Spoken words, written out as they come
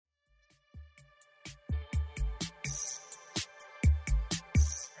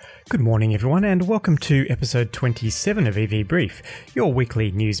Good morning everyone and welcome to episode 27 of EV Brief, your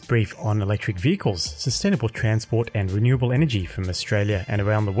weekly news brief on electric vehicles, sustainable transport and renewable energy from Australia and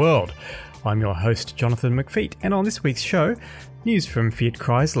around the world. I'm your host Jonathan McFeet, and on this week's show, news from Fiat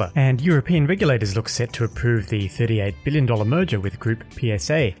Chrysler and European regulators look set to approve the $38 billion merger with Group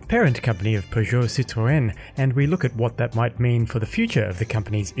PSA, parent company of Peugeot Citroën, and we look at what that might mean for the future of the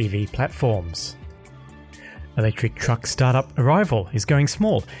company's EV platforms. Electric truck startup Arrival is going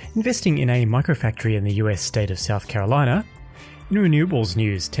small, investing in a microfactory in the US state of South Carolina. In renewables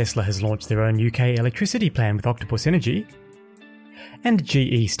news, Tesla has launched their own UK electricity plan with Octopus Energy. And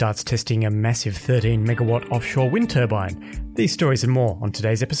GE starts testing a massive 13 megawatt offshore wind turbine. These stories and more on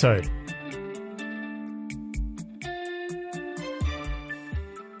today's episode.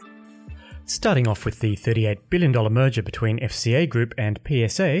 Starting off with the $38 billion merger between FCA Group and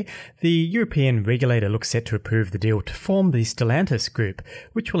PSA, the European regulator looks set to approve the deal to form the Stellantis Group,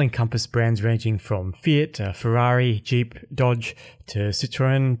 which will encompass brands ranging from Fiat, Ferrari, Jeep, Dodge, to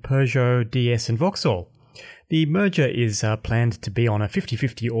Citroën, Peugeot, DS and Vauxhall. The merger is planned to be on a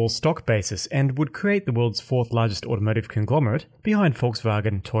 50-50 all-stock basis and would create the world's fourth largest automotive conglomerate behind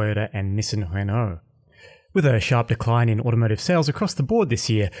Volkswagen, Toyota and Nissan Renault. With a sharp decline in automotive sales across the board this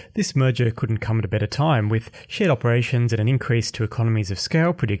year, this merger couldn't come at a better time, with shared operations and an increase to economies of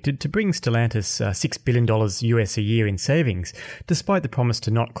scale predicted to bring Stellantis $6 billion US a year in savings, despite the promise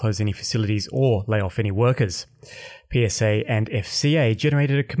to not close any facilities or lay off any workers. PSA and FCA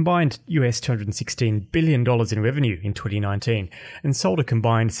generated a combined US $216 billion in revenue in 2019 and sold a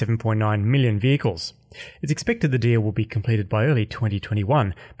combined 7.9 million vehicles. It's expected the deal will be completed by early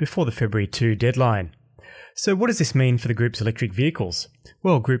 2021, before the February 2 deadline. So what does this mean for the group's electric vehicles?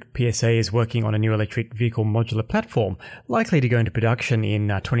 Well, Group PSA is working on a new electric vehicle modular platform, likely to go into production in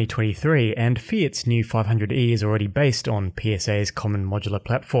 2023, and Fiat's new 500e is already based on PSA's common modular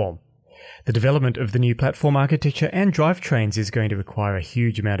platform. The development of the new platform architecture and drivetrains is going to require a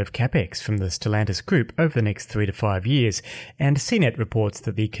huge amount of capex from the Stellantis Group over the next 3 to 5 years, and CNET reports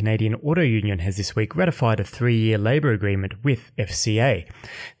that the Canadian Auto Union has this week ratified a 3-year labour agreement with FCA.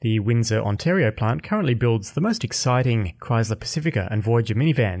 The Windsor, Ontario plant currently builds the most exciting Chrysler Pacifica and Voyager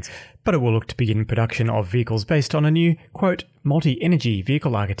minivans, but it will look to begin production of vehicles based on a new, quote, multi-energy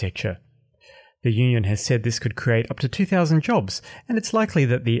vehicle architecture. The union has said this could create up to 2,000 jobs, and it's likely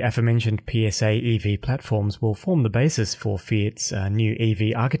that the aforementioned PSA EV platforms will form the basis for Fiat's new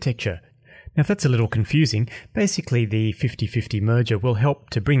EV architecture. Now, if that's a little confusing, basically the 50-50 merger will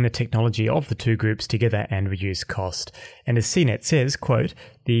help to bring the technology of the two groups together and reduce cost. And as CNET says, quote,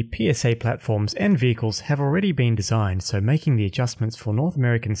 the PSA platforms and vehicles have already been designed, so making the adjustments for North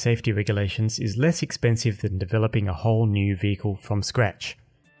American safety regulations is less expensive than developing a whole new vehicle from scratch.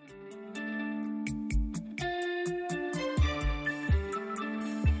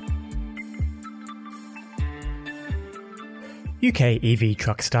 UK EV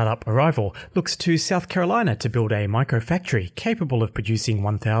truck startup Arrival looks to South Carolina to build a microfactory capable of producing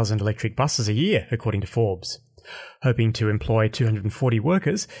 1,000 electric buses a year, according to Forbes. Hoping to employ 240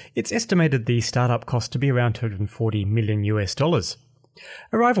 workers, it's estimated the startup cost to be around $240 million US.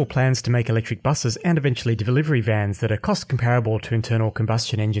 Arrival plans to make electric buses and eventually delivery vans that are cost comparable to internal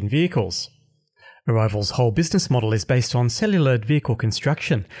combustion engine vehicles. Arrival's whole business model is based on cellular vehicle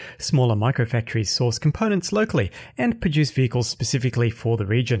construction. Smaller microfactories source components locally and produce vehicles specifically for the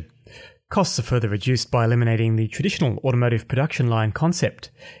region. Costs are further reduced by eliminating the traditional automotive production line concept.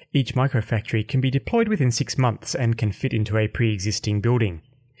 Each microfactory can be deployed within 6 months and can fit into a pre-existing building.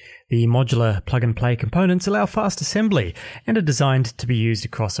 The modular plug-and-play components allow fast assembly and are designed to be used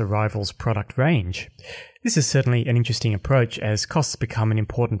across Arrival's product range. This is certainly an interesting approach as costs become an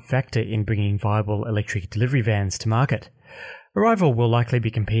important factor in bringing viable electric delivery vans to market. Arrival will likely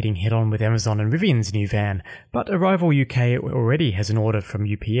be competing head-on with Amazon and Rivian's new van, but Arrival UK already has an order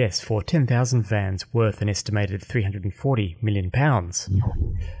from UPS for 10,000 vans worth an estimated £340 million.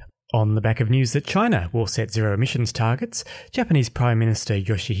 On the back of news that China will set zero emissions targets, Japanese Prime Minister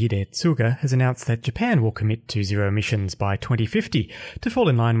Yoshihide Suga has announced that Japan will commit to zero emissions by 2050 to fall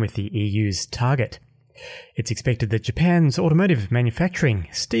in line with the EU's target. It's expected that Japan's automotive manufacturing,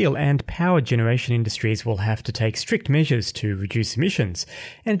 steel and power generation industries will have to take strict measures to reduce emissions,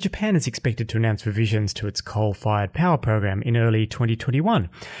 and Japan is expected to announce revisions to its coal-fired power program in early 2021,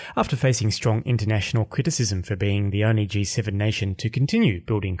 after facing strong international criticism for being the only G7 nation to continue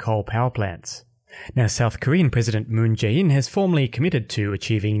building coal power plants. Now, South Korean President Moon Jae-in has formally committed to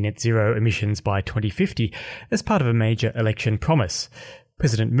achieving net zero emissions by 2050 as part of a major election promise.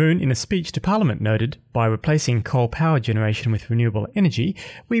 President Moon, in a speech to Parliament, noted, "By replacing coal power generation with renewable energy,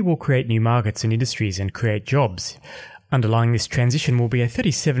 we will create new markets and industries and create jobs. Underlying this transition will be a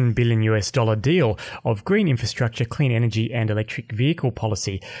 $37 billion deal of green infrastructure, clean energy and electric vehicle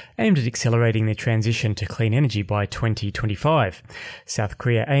policy aimed at accelerating the transition to clean energy by 2025. South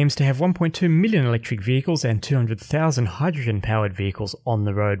Korea aims to have 1.2 million electric vehicles and 200,000 hydrogen-powered vehicles on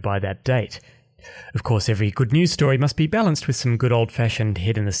the road by that date. Of course, every good news story must be balanced with some good old-fashioned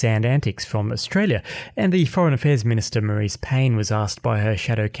head-in-the-sand antics from Australia, and the Foreign Affairs Minister Marise Payne was asked by her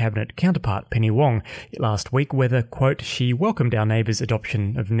shadow cabinet counterpart Penny Wong last week whether, quote, she welcomed our neighbours'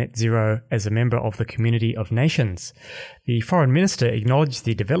 adoption of net zero as a member of the community of nations. The Foreign Minister acknowledged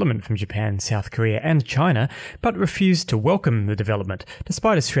the development from Japan, South Korea and China, but refused to welcome the development,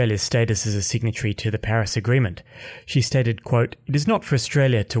 despite Australia's status as a signatory to the Paris Agreement. She stated, quote, it is not for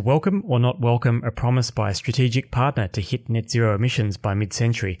Australia to welcome or not welcome a promise by a strategic partner to hit net zero emissions by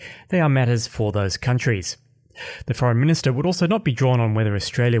mid-century. They are matters for those countries. The Foreign Minister would also not be drawn on whether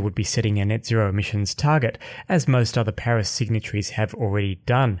Australia would be setting a net zero emissions target, as most other Paris signatories have already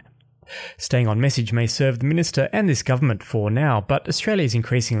done. Staying on message may serve the Minister and this government for now, but Australia is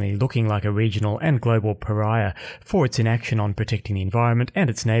increasingly looking like a regional and global pariah for its inaction on protecting the environment and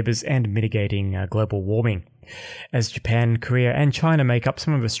its neighbours and mitigating global warming. As Japan, Korea and China make up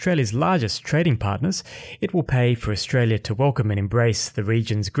some of Australia's largest trading partners, it will pay for Australia to welcome and embrace the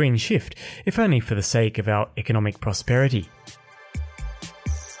region's green shift, if only for the sake of our economic prosperity.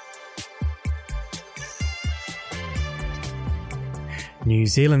 New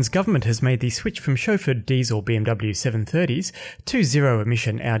Zealand's government has made the switch from chauffeured diesel BMW 730s to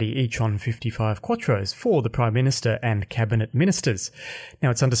zero-emission Audi e-tron 55 Quattros for the Prime Minister and Cabinet Ministers.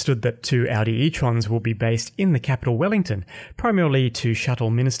 Now, it's understood that 2 Audi e-trons will be based in the capital Wellington, primarily to shuttle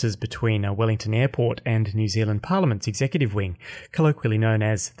ministers between Wellington Airport and New Zealand Parliament's executive wing, colloquially known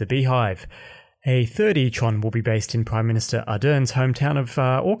as the Beehive. A third e-tron will be based in Prime Minister Ardern's hometown of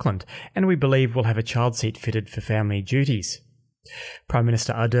Auckland, and we believe will have a child seat fitted for family duties. Prime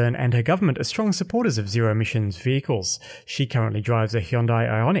Minister Ardern and her government are strong supporters of zero-emissions vehicles. She currently drives a Hyundai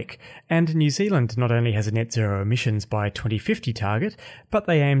Ioniq, and New Zealand not only has a net zero emissions by 2050 target, but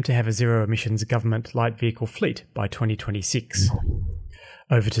they aim to have a zero-emissions government light vehicle fleet by 2026.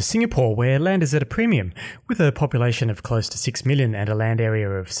 Over to Singapore, where land is at a premium. With a population of close to 6 million and a land area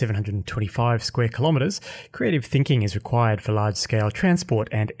of 725 square kilometres, creative thinking is required for large-scale transport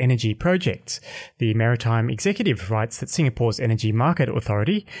and energy projects. The Maritime Executive writes that Singapore's Energy Market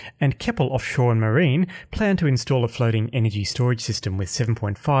Authority and Keppel Offshore and Marine plan to install a floating energy storage system with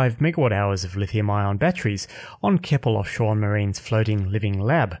 7.5 megawatt-hours of lithium-ion batteries on Keppel Offshore and Marine's floating living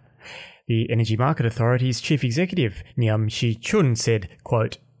lab. The Energy Market Authority's Chief Executive, Ngiam Shee Chun, said,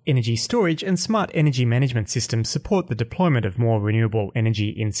 quote, energy storage and smart energy management systems support the deployment of more renewable energy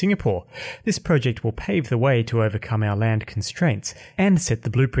in Singapore. This project will pave the way to overcome our land constraints and set the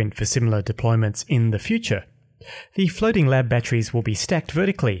blueprint for similar deployments in the future. The floating lab batteries will be stacked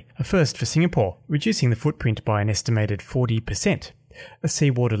vertically, a first for Singapore, reducing the footprint by an estimated 40%. A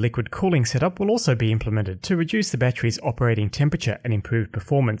seawater liquid cooling setup will also be implemented to reduce the battery's operating temperature and improve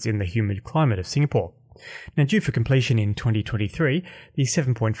performance in the humid climate of Singapore. Now, due for completion in 2023, the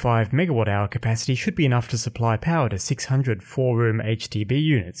 7.5 megawatt-hour capacity should be enough to supply power to 600 four-room HDB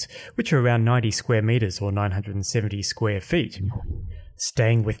units, which are around 90 square metres or 970 square feet.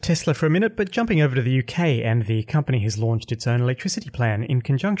 Staying with Tesla for a minute, but jumping over to the UK, and the company has launched its own electricity plan in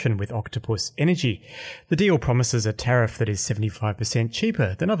conjunction with Octopus Energy. The deal promises a tariff that is 75%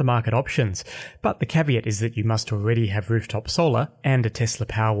 cheaper than other market options, but the caveat is that you must already have rooftop solar and a Tesla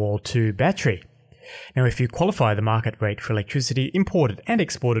Powerwall 2 battery. Now, if you qualify, the market rate for electricity imported and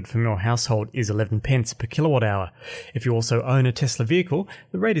exported from your household is 11 pence per kilowatt hour. If you also own a Tesla vehicle,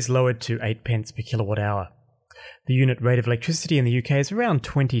 the rate is lowered to 8 pence per kilowatt hour. The unit rate of electricity in the UK is around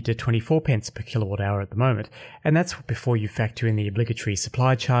 20 to 24 pence per kilowatt hour at the moment, and that's before you factor in the obligatory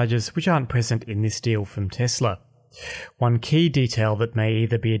supply charges, which aren't present in this deal from Tesla. One key detail that may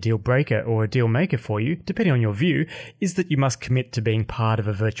either be a deal breaker or a deal maker for you, depending on your view, is that you must commit to being part of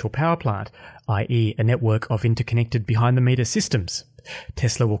a virtual power plant, i.e. a network of interconnected behind-the-meter systems.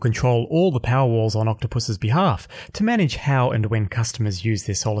 Tesla will control all the Powerwalls on Octopus's behalf to manage how and when customers use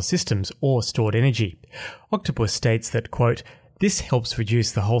their solar systems or stored energy. Octopus states that, quote, this helps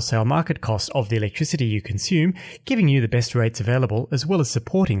reduce the wholesale market cost of the electricity you consume, giving you the best rates available as well as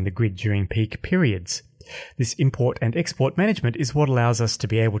supporting the grid during peak periods. This import and export management is what allows us to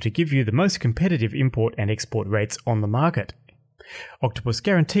be able to give you the most competitive import and export rates on the market. Octopus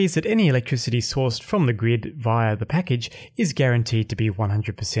guarantees that any electricity sourced from the grid via the package is guaranteed to be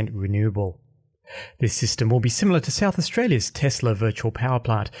 100% renewable. This system will be similar to South Australia's Tesla virtual power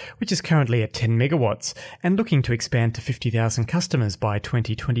plant, which is currently at 10 megawatts and looking to expand to 50,000 customers by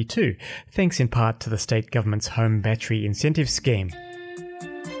 2022, thanks in part to the state government's Home Battery Incentive Scheme.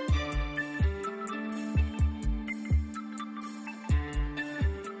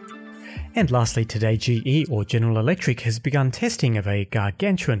 And lastly today, GE, or General Electric, has begun testing of a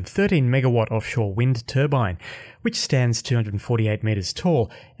gargantuan 13-megawatt offshore wind turbine, which stands 248 metres tall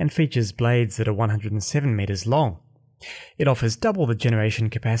and features blades that are 107 metres long. It offers double the generation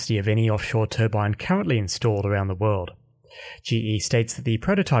capacity of any offshore turbine currently installed around the world. GE states that the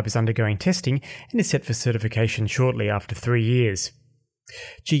prototype is undergoing testing and is set for certification shortly after 3 years.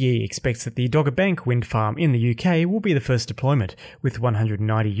 GE expects that the Dogger Bank wind farm in the UK will be the first deployment, with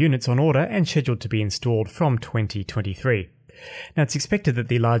 190 units on order and scheduled to be installed from 2023. Now, it's expected that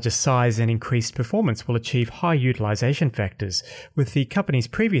the larger size and increased performance will achieve high utilisation factors, with the company's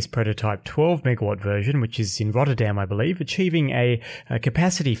previous prototype 12-megawatt version, which is in Rotterdam, I believe, achieving a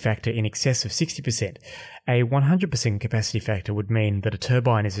capacity factor in excess of 60%. A 100% capacity factor would mean that a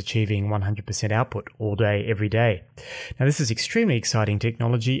turbine is achieving 100% output all day, every day. Now, this is extremely exciting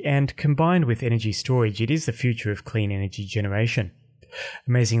technology, and combined with energy storage, it is the future of clean energy generation.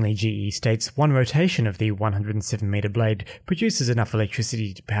 Amazingly, GE states one rotation of the 107-metre blade produces enough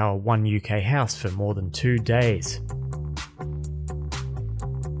electricity to power one UK house for more than 2 days.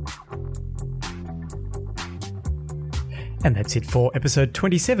 And that's it for episode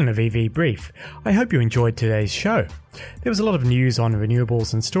 27 of EV Brief. I hope you enjoyed today's show. There was a lot of news on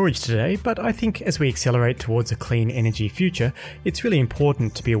renewables and storage today, but I think as we accelerate towards a clean energy future, it's really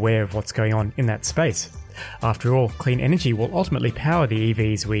important to be aware of what's going on in that space. After all, clean energy will ultimately power the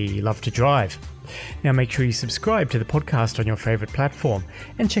EVs we love to drive. Now make sure you subscribe to the podcast on your favourite platform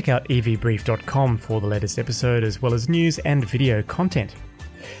and check out evbrief.com for the latest episode as well as news and video content.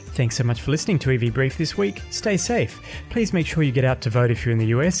 Thanks so much for listening to EV Brief this week. Stay safe. Please make sure you get out to vote if you're in the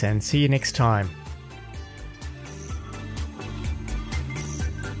US, and see you next time.